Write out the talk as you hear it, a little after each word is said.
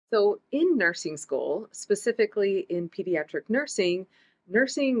So, in nursing school, specifically in pediatric nursing,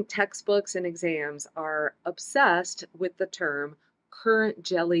 nursing textbooks and exams are obsessed with the term currant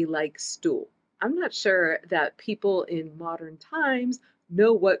jelly like stool. I'm not sure that people in modern times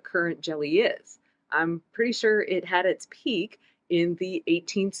know what currant jelly is. I'm pretty sure it had its peak in the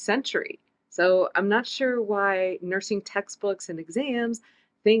 18th century. So, I'm not sure why nursing textbooks and exams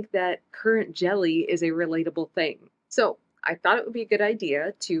think that currant jelly is a relatable thing. So, I thought it would be a good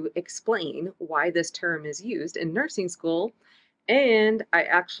idea to explain why this term is used in nursing school, and I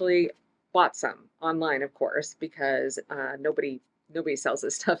actually bought some online, of course, because nobody sells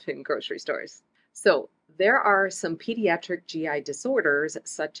this stuff in grocery stores. So there are some pediatric GI disorders,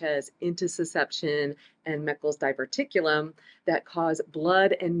 such as intussusception and Meckel's diverticulum, that cause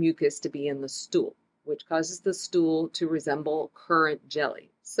blood and mucus to be in the stool, which causes the stool to resemble currant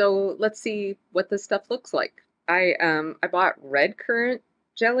jelly. So let's see what this stuff looks like. I bought red currant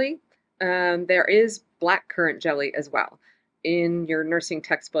jelly. There is black currant jelly as well. In your nursing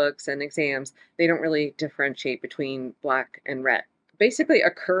textbooks and exams, they don't really differentiate between black and red. Basically, a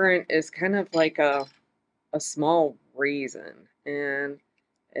currant is kind of like a small raisin. And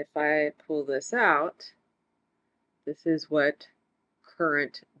if I pull this out, this is what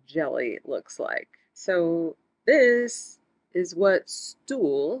currant jelly looks like. So this is what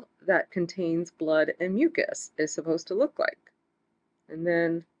stool that contains blood and mucus is supposed to look like. And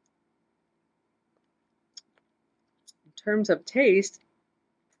then in terms of taste,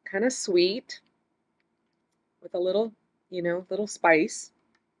 kind of sweet with a little, little spice,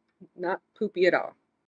 not poopy at all.